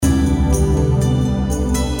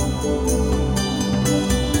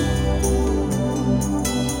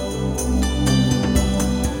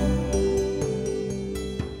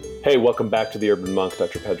Hey, welcome back to the Urban Monk.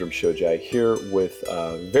 Dr. Pedram Shojai here with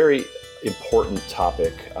a very important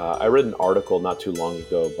topic. I read an article not too long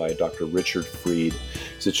ago by Dr. Richard Freed.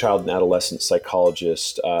 He's a child and adolescent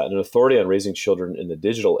psychologist and an authority on raising children in the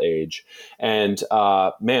digital age. And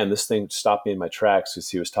man, this thing stopped me in my tracks because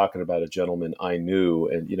he was talking about a gentleman I knew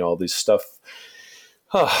and, all this stuff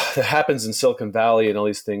that happens in Silicon Valley and all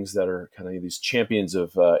these things that are kind of these champions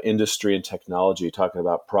of industry and technology talking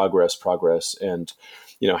about progress, and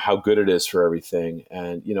how good it is for everything.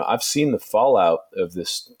 And, I've seen the fallout of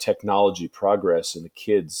this technology progress in the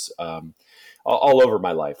kids all over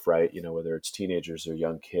my life, right? Whether it's teenagers or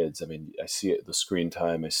young kids. I mean, I see it, the screen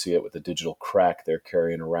time, I see it with the digital crack they're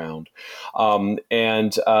carrying around.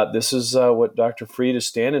 This is what Dr. Freed is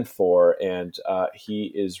standing for. And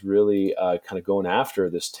he is really kind of going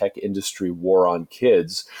after this tech industry war on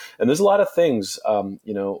kids. And there's a lot of things,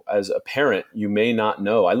 as a parent, you may not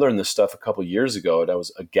know. I learned this stuff a couple years ago and I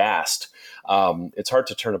was aghast. It's hard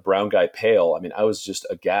to turn a brown guy pale. I mean, I was just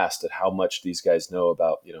aghast at how much these guys know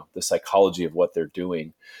about, the psychology of what they're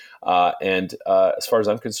doing. As far as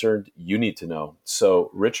I'm concerned, you need to know. So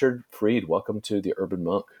Richard Freed, welcome to the Urban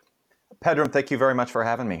Monk. Pedram, thank you very much for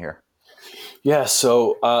having me here. Yeah,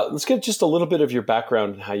 so let's get just a little bit of your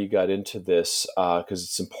background and how you got into this, because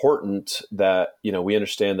it's important that, we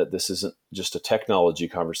understand that this isn't just a technology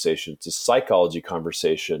conversation. It's a psychology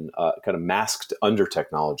conversation, kind of masked under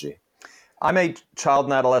technology. I'm a child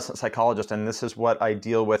and adolescent psychologist, and this is what I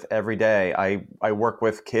deal with every day. I work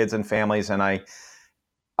with kids and families, and I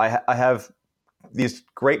have these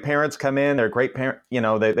great parents come in. They're great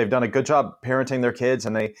they've done a good job parenting their kids,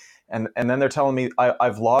 and then they're telling me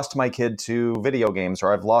I've lost my kid to video games,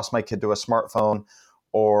 or I've lost my kid to a smartphone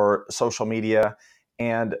or social media,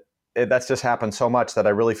 and that's just happened so much that I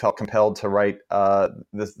really felt compelled to write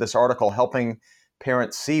this article, helping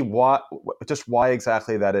parents see why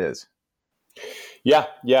exactly that is. Yeah,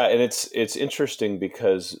 and it's interesting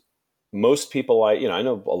because most people I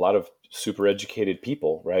know a lot of super educated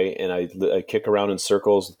people, right? And I kick around in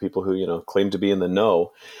circles with people who claim to be in the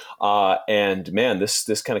know. And man,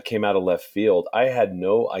 this kind of came out of left field. I had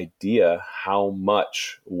no idea how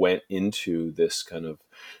much went into this kind of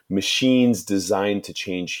machines designed to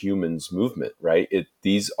change humans movement, right?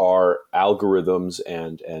 These are algorithms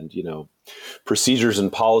and procedures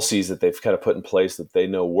and policies that they've kind of put in place that they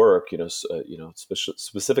know work,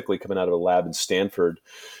 specifically coming out of a lab in Stanford,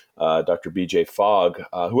 Dr. BJ Fogg,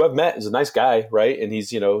 who I've met, is a nice guy, right? And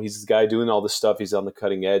he's the guy doing all this stuff. He's on the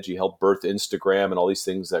cutting edge. He helped birth Instagram and all these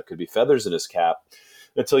things that could be feathers in his cap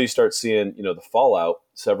until you start seeing, the fallout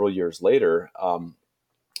several years later.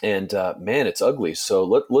 Man, it's ugly.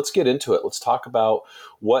 So let's get into it. Let's talk about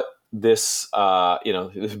what this,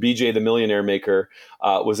 BJ, the millionaire maker,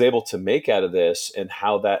 was able to make out of this and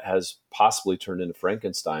how that has possibly turned into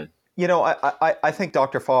Frankenstein. I think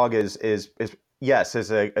Dr. Fogg is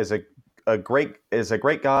a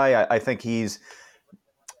great guy. I think he's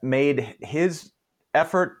made his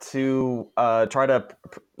effort to try to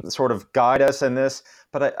sort of guide us in this,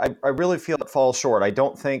 but I really feel it falls short. I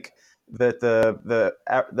don't think that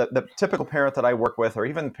the typical parent that I work with, or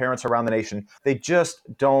even parents around the nation, they just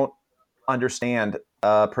don't understand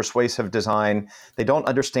persuasive design. They don't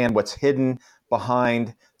understand what's hidden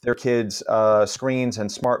behind their kids' screens and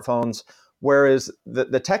smartphones. Whereas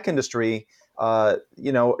the tech industry,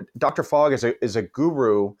 Dr. Fogg is a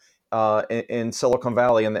guru in Silicon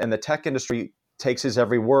Valley, and the tech industry takes his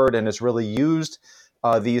every word and has really used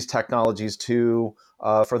these technologies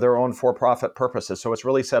for their own for-profit purposes. So it's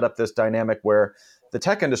really set up this dynamic where the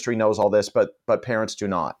tech industry knows all this, but parents do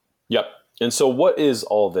not. Yep. And so what is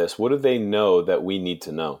all this? What do they know that we need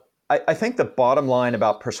to know? I think the bottom line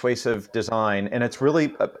about persuasive design, and it's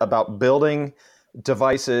really about building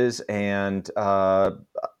devices and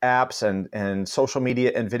apps and social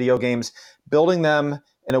media and video games, building them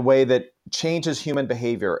in a way that changes human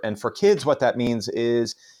behavior. And for kids, what that means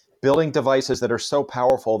is building devices that are so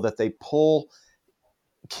powerful that they pull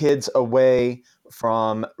kids away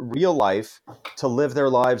from real life to live their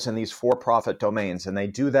lives in these for-profit domains. And they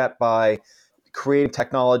do that by creating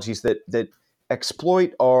technologies that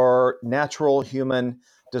exploit our natural human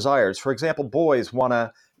desires. For example, boys want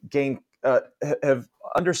to have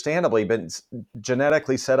understandably been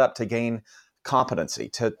genetically set up to gain competency,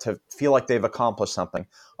 to feel like they've accomplished something.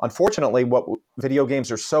 Unfortunately, what video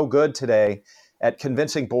games are so good today at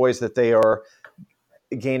convincing boys that they are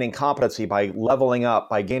gaining competency by leveling up,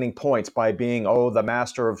 by gaining points, by being the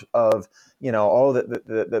master of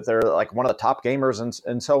that they're like one of the top gamers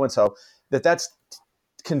and so that's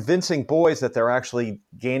convincing boys that they're actually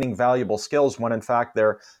gaining valuable skills when in fact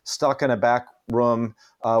they're stuck in a back room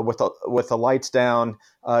with the lights down,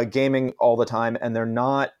 gaming all the time, and they're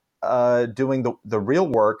not doing the real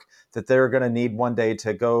work that they're going to need one day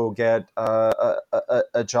to go get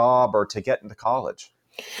a job or to get into college.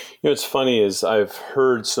 What's funny is I've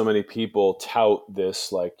heard so many people tout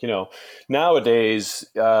this, like, nowadays,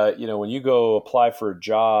 when you go apply for a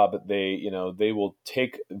job, they will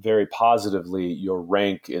take very positively your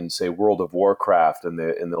rank in, say, World of Warcraft, and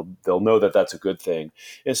they'll know that that's a good thing.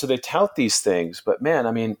 And so they tout these things. But man,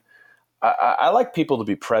 I mean, I like people to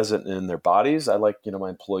be present in their bodies. I like, my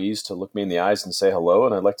employees to look me in the eyes and say hello.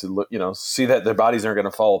 And I'd like to look, see that their bodies aren't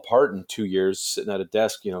going to fall apart in 2 years sitting at a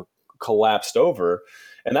desk, collapsed over.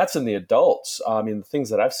 And that's in the adults. I mean, the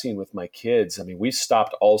things that I've seen with my kids, I mean, we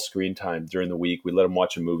stopped all screen time during the week. We let them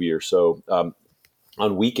watch a movie or so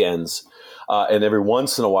on weekends. And every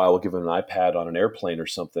once in a while, we'll give them an iPad on an airplane or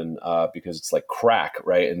something because it's like crack,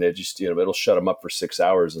 right? And they just, it'll shut them up for 6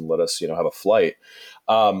 hours and let us, have a flight.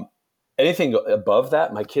 Anything above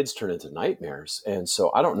that, my kids turn into nightmares. And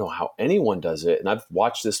so I don't know how anyone does it. And I've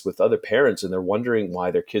watched this with other parents, and they're wondering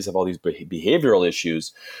why their kids have all these behavioral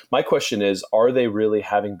issues. My question is, are they really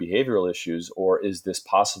having behavioral issues, or is this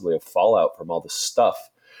possibly a fallout from all the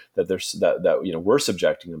stuff that we're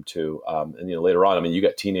subjecting them to? And later on, I mean, you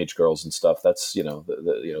got teenage girls and stuff. That's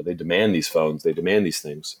they demand these phones, they demand these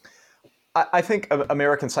things. I think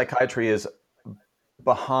American psychiatry is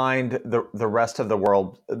behind the rest of the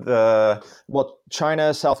world.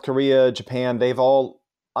 China, South Korea, Japan, they've all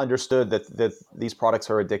understood that these products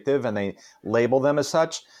are addictive, and they label them as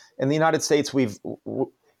such. In the United States, we've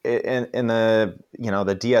in the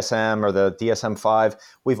the DSM or the DSM-5,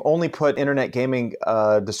 we've only put internet gaming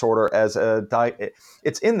disorder as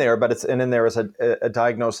it's in there, but it's in there as a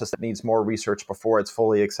diagnosis that needs more research before it's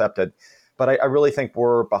fully accepted. But I really think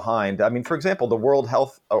we're behind. I mean, for example, the World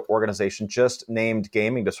Health Organization just named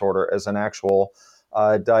gaming disorder as an actual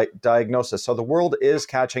diagnosis. So the world is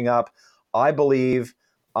catching up. I believe,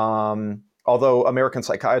 although American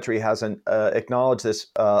psychiatry hasn't acknowledged this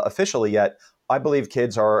officially yet, I believe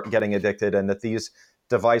kids are getting addicted, and that these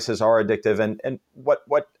devices are addictive. And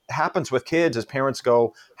what happens with kids is parents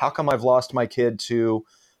go, how come I've lost my kid to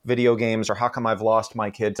video games, or how come I've lost my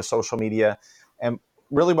kid to social media? And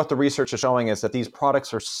really what the research is showing is that these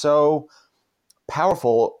products are so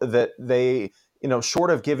powerful that they,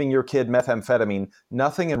 short of giving your kid methamphetamine,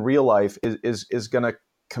 nothing in real life is going to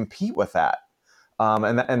compete with that.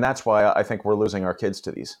 And that's why I think we're losing our kids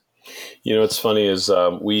to these. What's funny is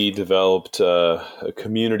we developed a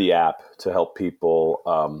community app to help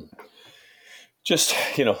people just,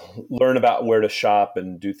 learn about where to shop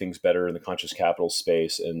and do things better in the conscious capital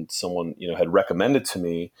space. And someone, had recommended to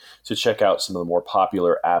me to check out some of the more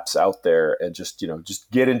popular apps out there and just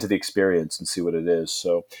get into the experience and see what it is.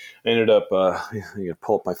 So I ended up,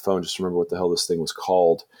 pull up my phone just to remember what the hell this thing was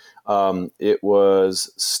called. It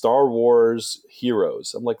was Star Wars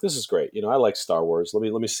Heroes. I'm like, this is great. I like Star Wars. Let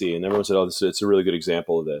me see. And everyone said, oh, it's a really good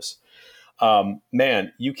example of this.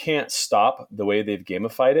 Man, you can't stop the way they've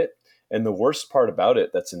gamified it. And the worst part about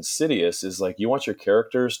it that's insidious is, like, you want your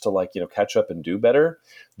characters to, catch up and do better.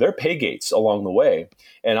 They're pay gates along the way.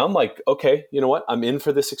 And I'm like, okay, you know what? I'm in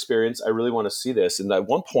for this experience. I really want to see this. And at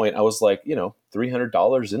one point I was like,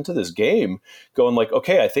 $300 into this game, going like,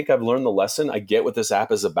 okay, I think I've learned the lesson. I get what this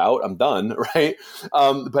app is about. I'm done. Right.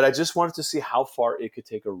 But I just wanted to see how far it could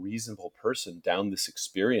take a reasonable person down this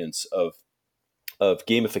experience of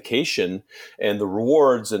gamification and the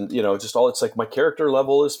rewards and, just all. It's like my character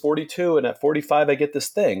level is 42 and at 45, I get this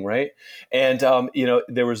thing. Right. And,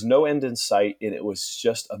 there was no end in sight, and it was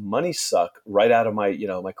just a money suck right out of my,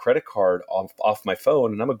 my credit card off my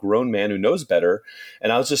phone. And I'm a grown man who knows better.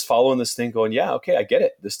 And I was just following this thing going, yeah, okay, I get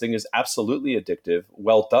it. This thing is absolutely addictive.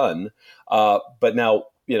 Well done. But now,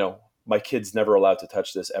 my kid's never allowed to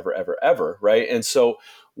touch this ever, ever, ever. Right. And so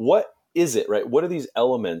what is it, right? What are these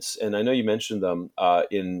elements? And I know you mentioned them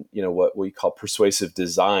in, what we call persuasive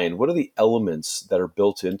design. What are the elements that are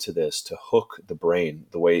built into this to hook the brain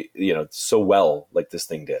the way, so well, like this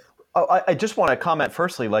thing did? Oh, I just want to comment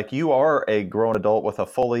firstly, like, you are a grown adult with a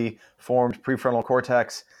fully formed prefrontal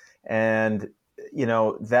cortex, and,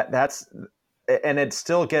 that's, and it's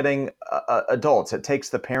still getting adults. It takes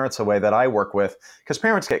the parents away that I work with, because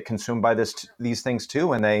parents get consumed by these things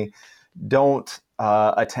too, and they don't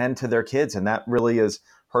attend to their kids, and that really is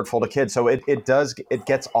hurtful to kids. So it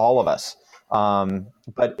gets all of us,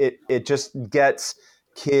 but it just gets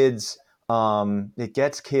kids. It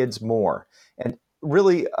gets kids more, and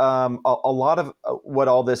really a lot of what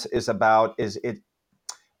all this is about is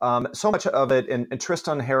So much of it, and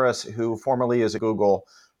Tristan Harris, who formerly is at Google,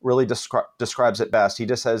 really describes it best. He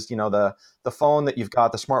just says, the phone that you've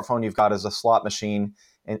got, the smartphone you've got, is a slot machine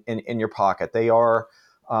in your pocket. They are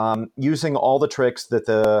using all the tricks that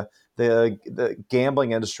the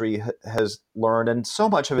gambling industry has learned, and so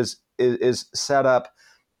much of it is set up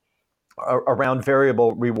around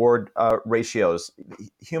variable reward ratios.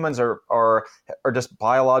 Humans are just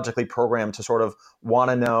biologically programmed to sort of want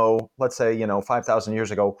to know, let's say, 5,000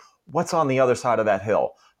 years ago, what's on the other side of that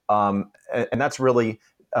hill. And that's really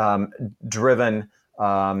driven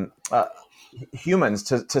humans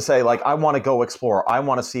to say, like, I want to go explore. I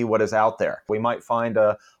want to see what is out there. We might find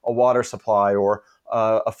a water supply or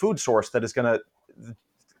a food source that is going to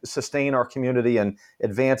sustain our community and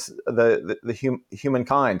advance the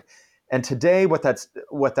humankind. And today, what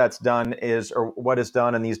that's done is, or what is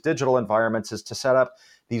done in these digital environments, is to set up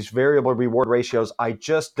these variable reward ratios. I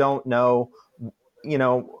just don't know.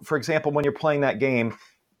 For example, when you're playing that game,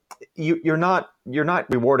 you're not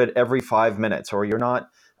rewarded every 5 minutes, or you're not.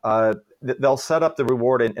 They'll set up the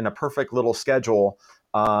reward in a perfect little schedule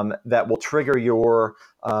that will trigger your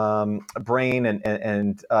brain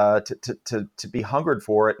and to be hungered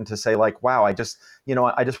for it, and to say, like, wow, I just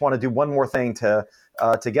want to do one more thing to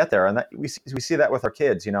get there. And that, we see that with our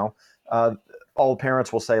kids. All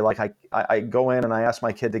parents will say, like, I go in and I ask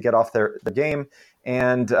my kid to get off the game,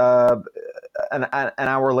 and an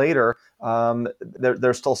hour later,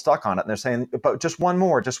 they're still stuck on it, and they're saying, but just one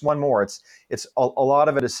more. It's a lot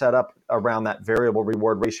of it is set up around that variable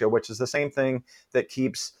reward ratio, which is the same thing that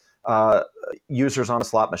keeps users on a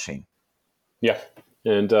slot machine. Yeah.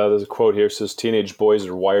 And there's a quote here. It says, teenage boys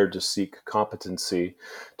are wired to seek competency.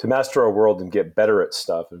 To master our world and get better at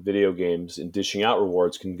stuff, and video games and dishing out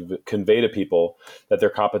rewards can convey to people that their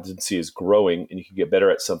competency is growing, and you can get better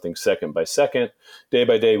at something second by second, day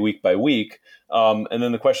by day, week by week. And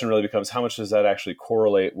then the question really becomes, how much does that actually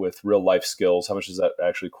correlate with real life skills? How much does that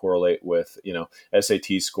actually correlate with,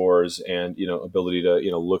 SAT scores and, ability to,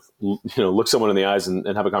 look someone in the eyes and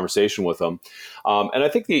have a conversation with them? And I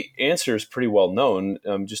think the answer is pretty well known.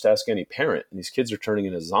 Just ask any parent. And these kids are turning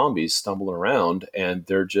into zombies, stumbling around, and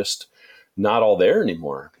they're just not all there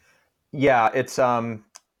anymore. Yeah, it's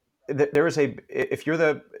there is if you're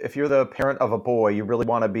the parent of a boy, you really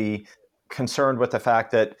want to be concerned with the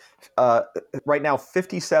fact that right now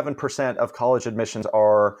 57% of college admissions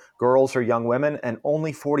are girls or young women, and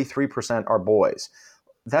only 43% are boys.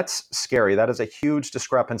 That's scary. That is a huge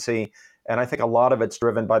discrepancy, and I think a lot of it's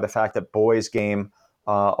driven by the fact that boys game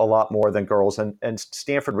a lot more than girls. And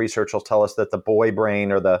Stanford research will tell us that the boy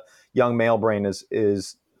brain, or the young male brain,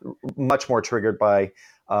 is much more triggered by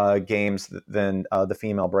games than the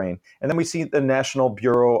female brain. And then we see the National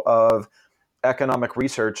Bureau of Economic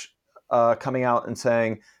Research coming out and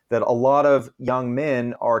saying that a lot of young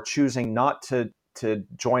men are choosing not to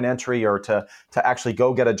join entry or to actually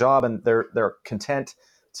go get a job, and they're content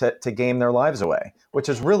to game their lives away, which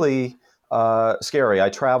is really scary. I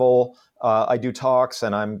travel, I do talks,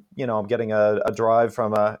 and I'm getting a drive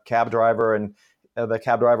from a cab driver, and the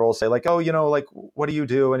cab driver will say, like, oh, like, what do you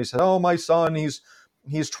do? And he said, oh, my son,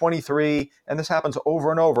 he's 23, and this happens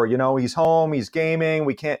over and over. He's home, he's gaming,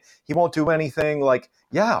 he won't do anything. Like,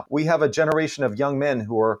 yeah, we have a generation of young men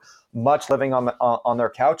who are much living on their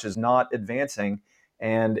couches, not advancing.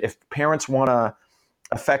 And if parents want to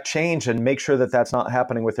affect change and make sure that that's not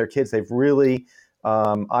happening with their kids, they've really,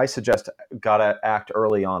 I suggest, got to act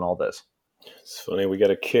early on all this. It's funny. We got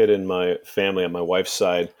a kid in my family on my wife's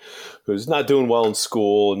side who's not doing well in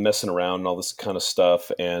school and messing around and all this kind of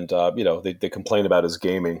stuff. And, they complain about his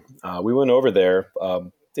gaming. We went over there,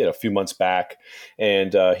 a few months back,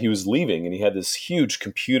 and he was leaving, and he had this huge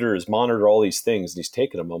computer, his monitor, all these things, and he's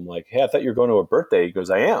taking them. I'm like, hey, I thought you were going to a birthday. He goes,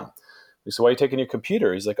 I am. We said, why are you taking your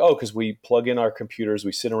computer? He's like, oh, because we plug in our computers,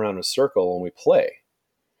 we sit around in a circle, and we play.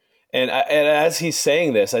 And as he's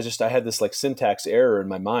saying this, I had this like syntax error in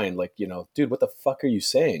my mind, like, dude, what the fuck are you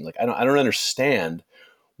saying? Like, I don't understand.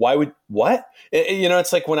 Why would what?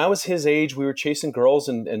 It's like when I was his age, we were chasing girls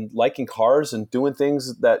and liking cars and doing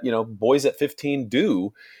things that boys at 15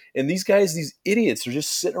 do. And these guys, these idiots, are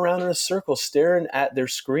just sitting around in a circle, staring at their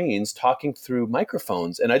screens, talking through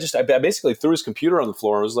microphones. And I basically threw his computer on the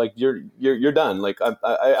floor and was like, "You're done. Like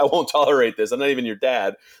I won't tolerate this. I'm not even your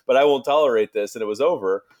dad, but I won't tolerate this." And it was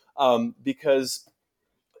over. Because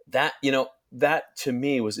that to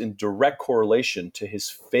me was in direct correlation to his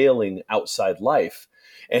failing outside life.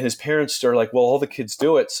 And his parents are like, well, all the kids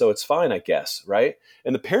do it, so it's fine, I guess, right?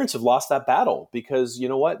 And the parents have lost that battle because you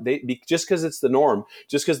know what? Just because it's the norm,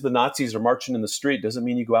 just because the Nazis are marching in the street doesn't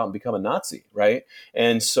mean you go out and become a Nazi, right?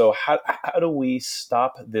 And so how do we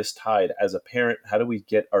stop this tide as a parent? How do we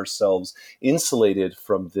get ourselves insulated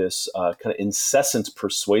from this kind of incessant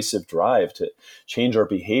persuasive drive to change our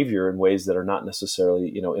behavior in ways that are not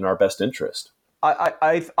necessarily, in our best interest?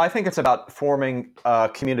 I think it's about forming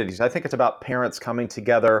communities. I think it's about parents coming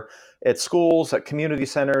together at schools, at community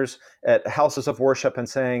centers, at houses of worship, and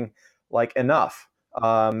saying, like, enough.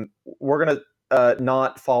 We're going to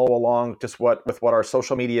not follow along just with what our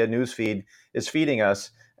social media newsfeed is feeding us,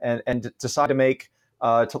 and decide to make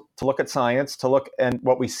to look at science, to look and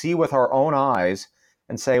what we see with our own eyes,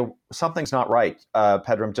 and say something's not right,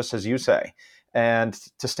 Pedram, just as you say, and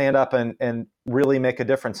to stand up and really make a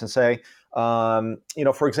difference and say,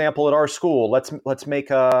 for example, at our school, let's make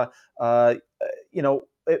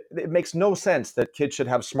it makes no sense that kids should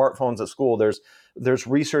have smartphones at school. There's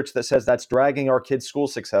research that says that's dragging our kids' school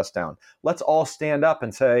success down. Let's all stand up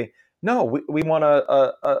and say, no, we want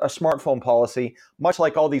a smartphone policy, much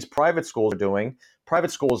like all these private schools are doing.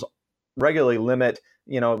 Private schools regularly limit,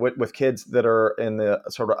 with kids that are in the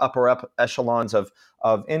sort of upper echelons of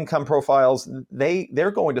income profiles.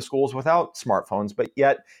 They're going to schools without smartphones, but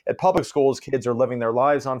yet at public schools, kids are living their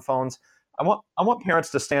lives on phones. I want parents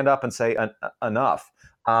to stand up and say enough.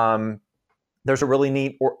 There's a really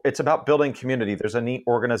neat, it's about building community. There's a neat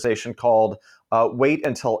organization called Wait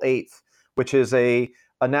Until 8th, which is a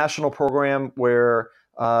national program where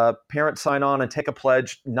parents sign on and take a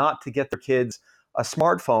pledge not to get their kids a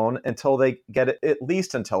smartphone until they get it at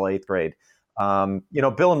least until 8th grade.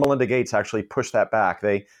 Bill and Melinda Gates actually pushed that back.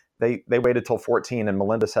 They waited till 14, and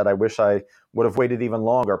Melinda said, I wish I would have waited even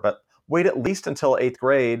longer, but wait at least until 8th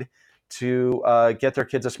grade to get their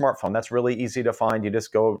kids a smartphone. That's really easy to find. You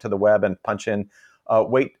just go to the web and punch in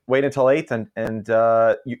wait until 8th, and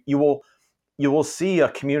you will see a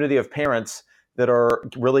community of parents that are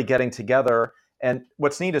really getting together. And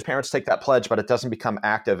what's neat is parents take that pledge, but it doesn't become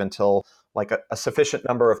active until like a sufficient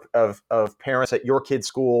number of parents at your kid's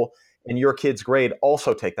school and your kid's grade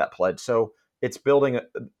also take that pledge. So it's building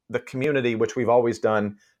the community, which we've always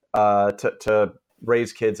done to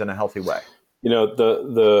raise kids in a healthy way.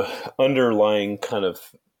 The underlying kind of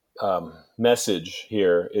message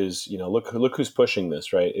here is, look who's pushing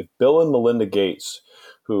this, right? If Bill and Melinda Gates,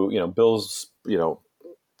 who, Bill's,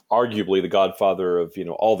 arguably the godfather of,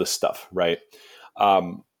 all this stuff, right?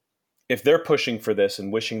 If they're pushing for this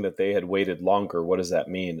and wishing that they had waited longer, what does that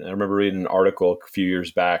mean? I remember reading an article a few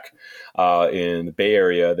years back in the Bay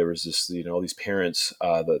Area. There was this, all these parents,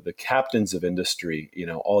 the captains of industry,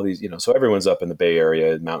 all these, so everyone's up in the Bay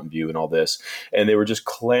Area, Mountain View and all this. And they were just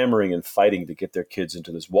clamoring and fighting to get their kids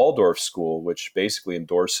into this Waldorf school, which basically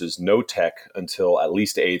endorses no tech until at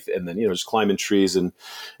least 8th. And then, just climbing trees and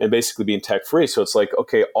basically being tech free. So it's like,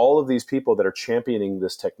 okay, all of these people that are championing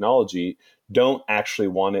this technology don't actually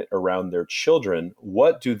want it around their children.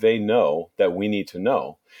 What do they know that we need to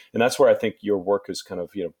know? And that's where I think your work is kind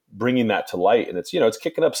of, bringing that to light. And it's, it's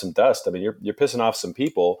kicking up some dust. I mean, you're pissing off some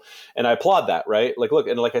people, and I applaud that, right? Like, look,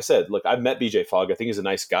 and like I said, look, I've met BJ Fogg. I think he's a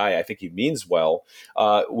nice guy. I think he means well.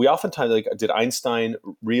 We oftentimes, did Einstein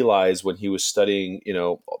realize when he was studying,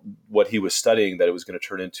 what he was studying, that it was going to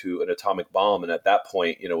turn into an atomic bomb? And at that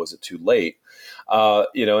point, was it too late?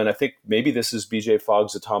 And I think maybe this is BJ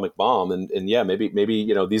Fogg's atomic bomb. And yeah, maybe,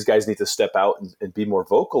 these guys need to step out and be more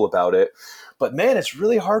vocal about it. But man, it's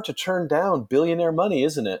really hard to turn down billionaire money,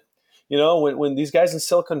 isn't it? When these guys in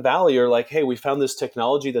Silicon Valley are like, hey, we found this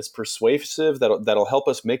technology that's persuasive, that'll help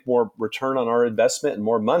us make more return on our investment and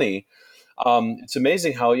more money. It's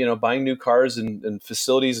amazing how, buying new cars and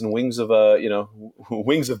facilities and wings of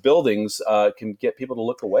buildings can get people to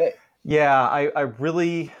look away. Yeah, I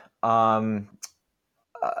really, I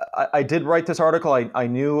did write this article. I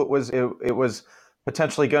knew it was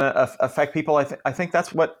potentially going to affect people. I think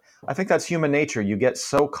that's human nature. You get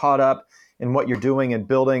so caught up in what you're doing and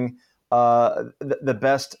building the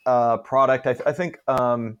best product. I think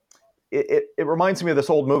it reminds me of this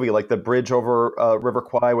old movie, like The Bridge Over River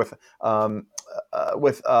Kwai with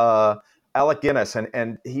Alec Guinness,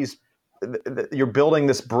 and you're building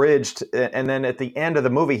this bridge, and then at the end of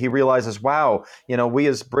the movie, he realizes, wow, we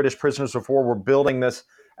as British prisoners of war were building this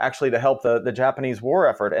actually to help the Japanese war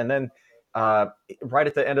effort. And then right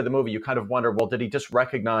at the end of the movie, you kind of wonder, well, did he just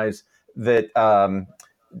recognize that?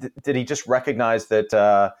 Did he just recognize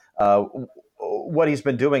that what he's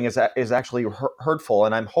been doing is actually hurtful?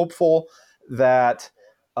 And I'm hopeful that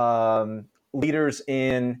leaders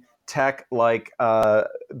in tech like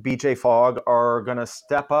BJ Fogg are going to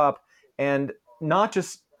step up and not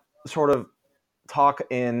just sort of talk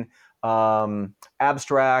in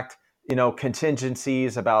abstract,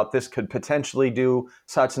 contingencies about this could potentially do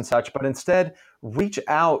such and such, but instead reach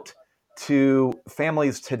out to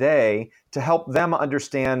families today to help them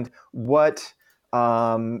understand what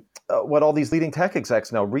all these leading tech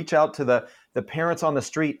execs know. Reach out to the parents on the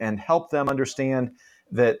street and help them understand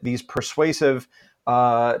that these persuasive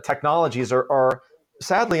technologies are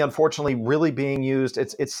sadly, unfortunately, really being used.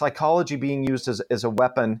 It's psychology being used as a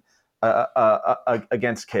weapon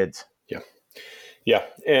against kids. Yeah. Yeah.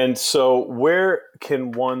 And so where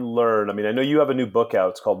can one learn? I mean, I know you have a new book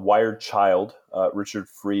out. It's called Wired Child, Richard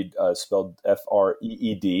Freed, spelled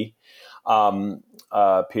F-R-E-E-D,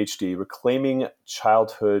 PhD, Reclaiming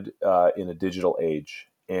Childhood in a Digital Age.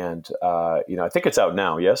 And, I think it's out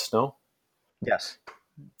now. Yes? No? Yes.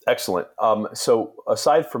 Excellent. So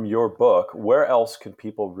aside from your book, where else can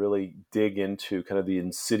people really dig into kind of the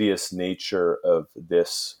insidious nature of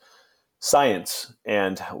this science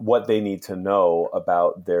and what they need to know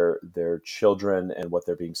about their children and what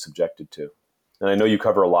they're being subjected to? And I know you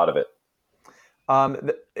cover a lot of it.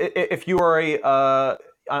 If you are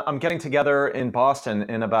I'm getting together in Boston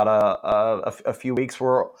in about a few weeks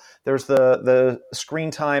where there's the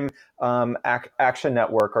Screen Time Action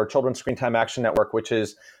Network, or Children's Screen Time Action Network, which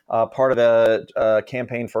is part of the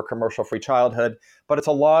campaign for commercial-free childhood. But it's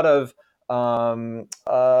a lot of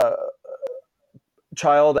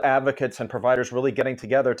child advocates and providers really getting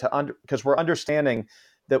together because we're understanding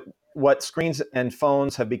that what screens and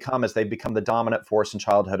phones have become is they've become the dominant force in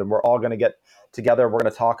childhood, and we're all going to get together. We're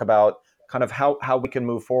going to talk about kind of how we can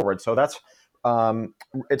move forward. So that's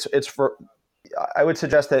it's for. I would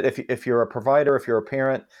suggest that if you're a provider, if you're a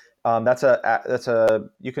parent, that's a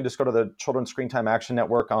you can just go to the Children's Screen Time Action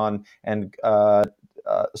Network and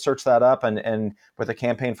search that up and with a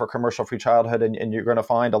campaign for commercial-free childhood, and you're going to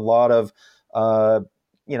find a lot of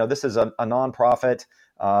this is a nonprofit.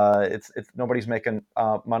 It's nobody's making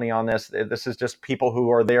money on this. This is just people who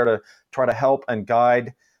are there to try to help and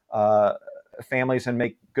guide families and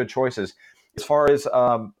make good choices. As far as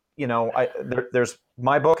there's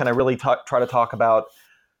my book, and I really try to talk about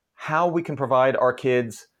how we can provide our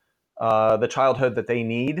kids the childhood that they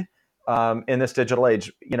need in this digital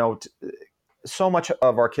age. So much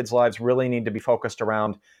of our kids' lives really need to be focused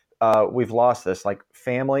around. We've lost this, like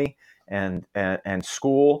family and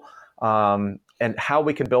school, and how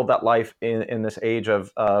we can build that life in this age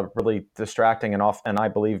of really distracting and I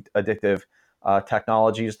believe addictive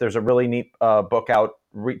technologies. There's a really neat book out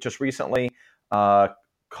just recently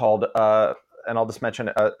called, and I'll just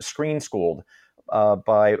mention Screen Schooled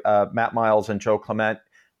by Matt Miles and Joe Clement,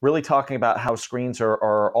 really talking about how screens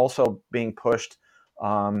are also being pushed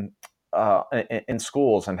in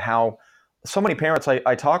schools, and how so many parents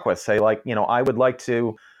I talk with say, like, I would like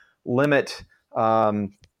to limit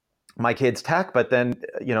my kids' tech, but then,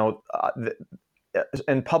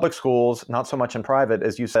 in public schools, not so much in private,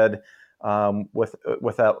 as you said, with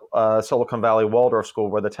that Silicon Valley Waldorf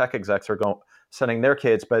school where the tech execs are sending their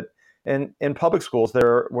kids. But in public schools,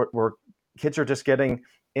 where kids are just getting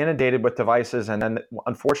inundated with devices, and then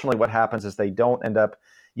unfortunately what happens is they don't end up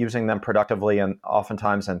using them productively, and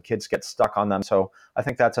oftentimes kids get stuck on them. So I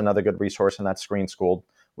think that's another good resource, and that's Screen Schooled,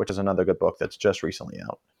 which is another good book that's just recently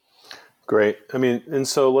out. Great. I mean, and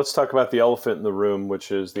so let's talk about the elephant in the room,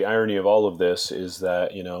 which is the irony of all of this is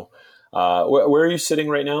that, where are you sitting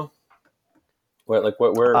right now? Where?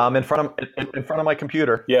 In front of my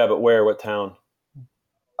computer. Yeah, but where? What town?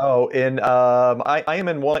 Oh, I am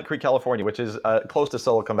in Walnut Creek, California, which is close to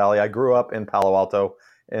Silicon Valley. I grew up in Palo Alto,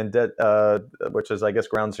 and which is, I guess,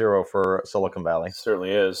 ground zero for Silicon Valley. It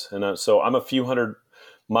certainly is. And so I'm a few hundred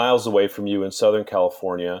miles away from you in Southern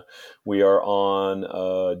California. We are on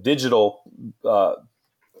a digital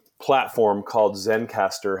platform called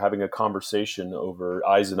Zencastr, having a conversation over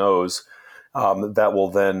I's and O's that will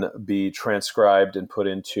then be transcribed and put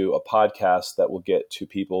into a podcast that will get to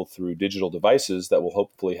people through digital devices that will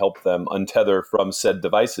hopefully help them untether from said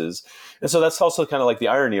devices. And so that's also kind of like the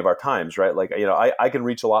irony of our times, right? Like, I can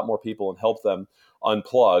reach a lot more people and help them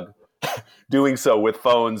unplug, doing so with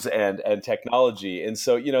phones and technology. And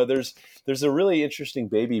so, there's a really interesting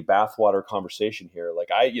baby bathwater conversation here. Like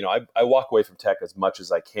I walk away from tech as much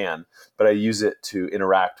as I can, but I use it to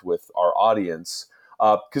interact with our audience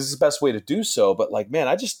because it's the best way to do so. But like, man,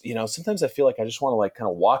 I just, sometimes I feel like I just want to like kind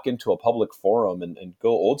of walk into a public forum and go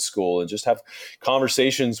old school and just have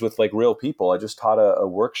conversations with like real people. I just taught a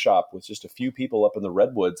workshop with just a few people up in the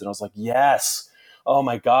Redwoods, and I was like, yes. Oh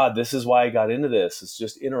my God, this is why I got into this. It's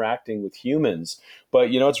just interacting with humans.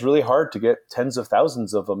 But, it's really hard to get tens of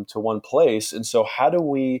thousands of them to one place. And so how do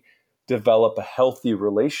we develop a healthy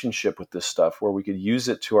relationship with this stuff where we could use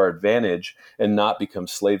it to our advantage and not become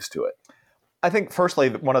slaves to it? I think, firstly,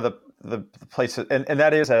 one of the places, and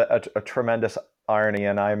that is a tremendous irony,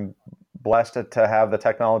 and I'm blessed to have the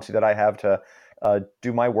technology that I have to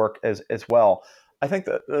do my work as well. I think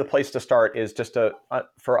the place to start is just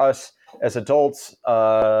for us as adults,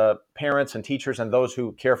 parents and teachers, and those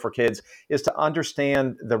who care for kids, is to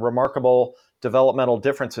understand the remarkable developmental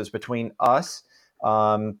differences between us,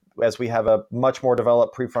 as we have a much more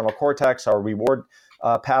developed prefrontal cortex. Our reward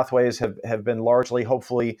pathways have been largely,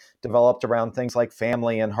 hopefully, developed around things like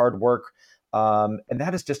family and hard work, and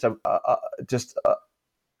that is just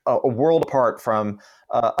a world apart from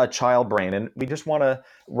a child brain. And we just want to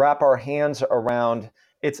wrap our hands around.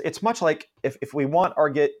 It's much like if we want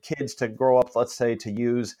our kids to grow up, let's say, to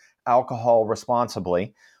use alcohol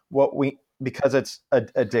responsibly, because it's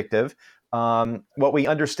addictive. What we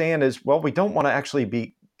understand is, well, we don't want to actually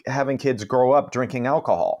be having kids grow up drinking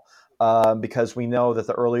alcohol, because we know that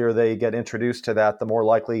the earlier they get introduced to that, the more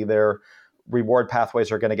likely their reward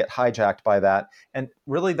pathways are going to get hijacked by that. And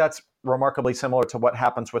really, that's remarkably similar to what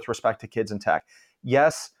happens with respect to kids in tech.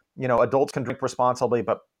 Yes, adults can drink responsibly,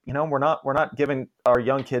 but we're not giving our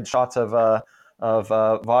young kids shots of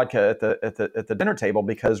vodka at the dinner table,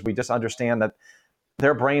 because we just understand that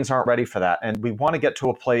their brains aren't ready for that. And we want to get to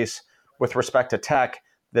a place with respect to tech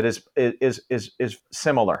that is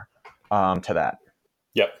similar to that.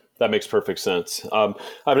 Yep. That makes perfect sense. I've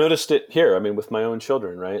noticed it here. I mean, with my own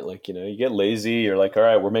children, right? Like, you get lazy. You're like, all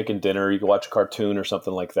right, we're making dinner. You can watch a cartoon or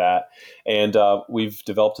something like that. And we've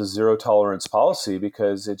developed a zero tolerance policy,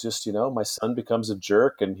 because it just, my son becomes a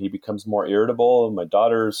jerk and he becomes more irritable, and my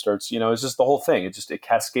daughter starts, it's just the whole thing. It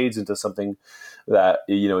cascades into something that,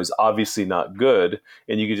 is obviously not good.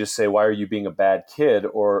 And you could just say, why are you being a bad kid?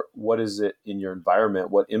 Or what is it in your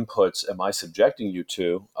environment? What inputs am I subjecting you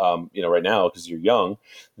to, right now, because you're young,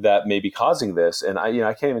 that may be causing this? And I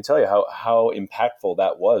can't even tell you how impactful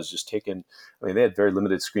that was. Just taking, they had very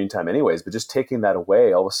limited screen time anyways, but just taking that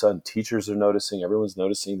away, all of a sudden teachers are noticing, everyone's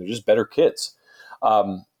noticing, they're just better kids.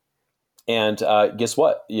 And guess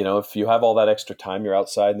what? If you have all that extra time, you're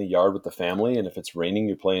outside in the yard with the family, and if it's raining,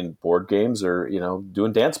 you're playing board games or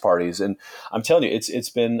doing dance parties. And I'm telling you, it's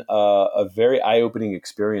been a very eye-opening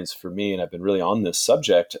experience for me, and I've been really on this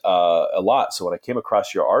subject a lot. So when I came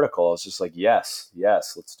across your article, I was just like, yes,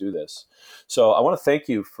 let's do this. So I want to thank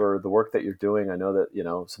you for the work that you're doing. I know that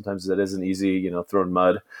sometimes that isn't easy, throwing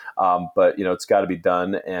mud, but it's got to be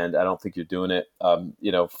done, and I don't think you're doing it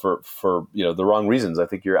for the wrong reasons. I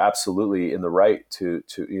think you're absolutely in the right to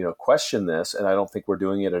question this, and I don't think we're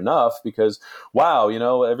doing it enough, because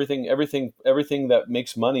everything that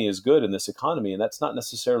makes money is good in this economy, and that's not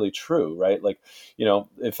necessarily true, right? Like,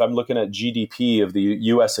 if I'm looking at GDP of the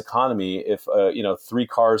U.S. economy, if 3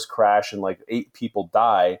 cars crash and like 8 people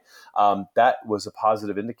die, that was a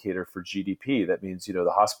positive indicator for GDP. That means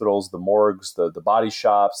the hospitals, the morgues, the body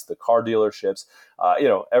shops, the car dealerships,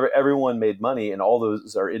 everyone made money, and all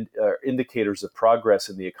those are indicators of progress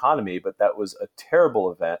in the economy. But that was a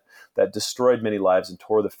terrible event that destroyed many lives and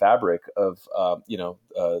tore the fabric of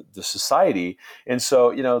the society. And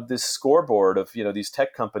so this scoreboard of these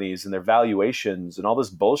tech companies and their valuations and all this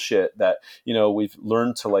bullshit that we've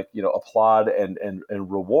learned to applaud and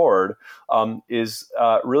reward is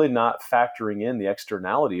really not factoring in the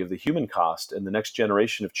externality of the human cost and the next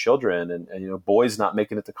generation of children and boys not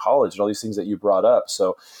making it to college and all these things that you brought up.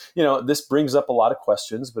 So this brings up a lot of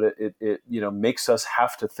questions, but it makes us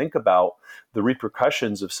have to think about the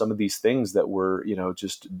repercussions of some of these things that we're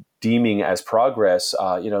just deeming as progress.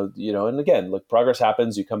 And again, look, progress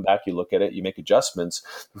happens. You come back, you look at it, you make adjustments.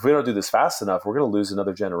 If we don't do this fast enough, we're going to lose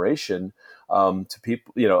another generation to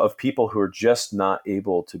people, of people who are just not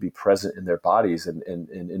able to be present in their bodies, and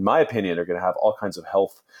in my opinion, are going to have all kinds of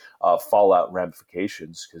health fallout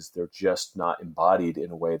ramifications, because they're just not embodied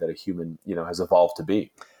in a way that a human, has evolved to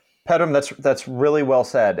be. Pedram, that's really well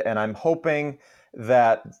said, and I'm hoping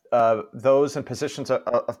that those in positions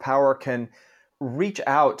of power can reach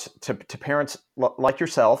out to parents like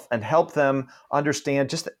yourself and help them understand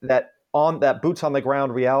just that boots on the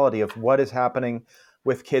ground reality of what is happening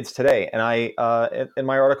with kids today. And I, in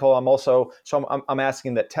my article, I'm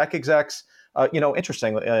asking that tech execs,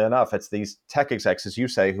 interestingly enough, it's these tech execs, as you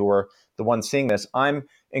say, who are the ones seeing this. I'm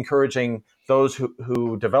encouraging those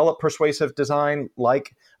who develop persuasive design,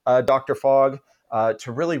 like Dr. Fogg,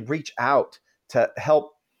 to really reach out to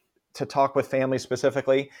help to talk with families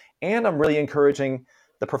specifically. And I'm really encouraging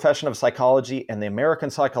the profession of psychology and the American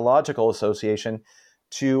Psychological Association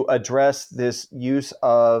to address this use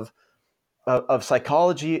of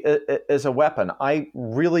psychology as a weapon. I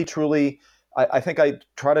really, truly I think I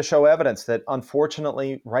try to show evidence that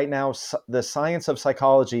unfortunately right now the science of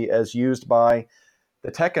psychology as used by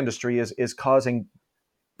the tech industry is causing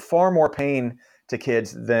far more pain to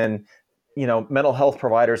kids than mental health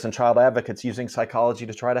providers and child advocates using psychology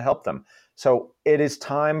to try to help them. So it is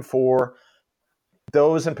time for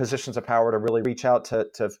those in positions of power to really reach out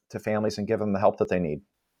to families and give them the help that they need.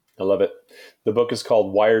 I love it. The book is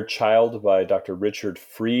called Wired Child by Dr. Richard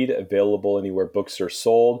Freed, available anywhere books are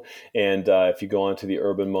sold. And if you go onto the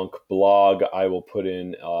Urban Monk blog, I will put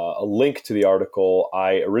in a link to the article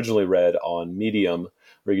I originally read on Medium,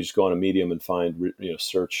 where you can just go on a Medium and find,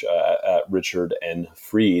 search at Richard N.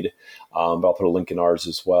 Freed. But I'll put a link in ours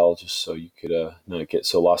as well, just so you could not get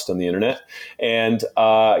so lost on the internet. And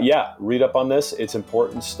read up on this. It's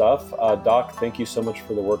important stuff. Doc, thank you so much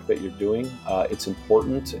for the work that you're doing. It's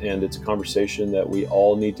important, and it's a conversation that we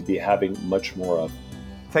all need to be having much more of.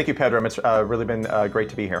 Thank you, Pedram. It's really been great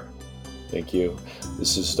to be here. Thank you.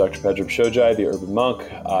 This is Dr. Pedram Shojai, the Urban Monk.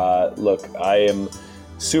 Look, I am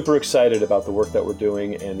super excited about the work that we're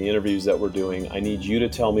doing and the interviews that we're doing. I need you to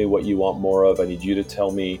tell me what you want more of. I need you to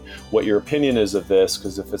tell me what your opinion is of this,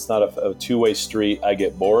 because if it's not a two-way street, I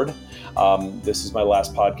get bored. This is my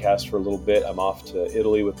last podcast for a little bit. I'm off to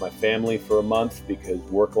Italy with my family for a month because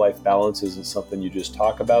work-life balance isn't something you just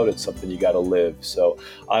talk about. It's something you got to live. So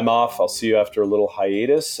I'm off. I'll see you after a little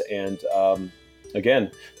hiatus. And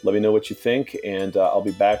again, let me know what you think. And I'll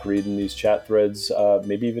be back reading these chat threads,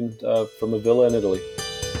 maybe even from a villa in Italy.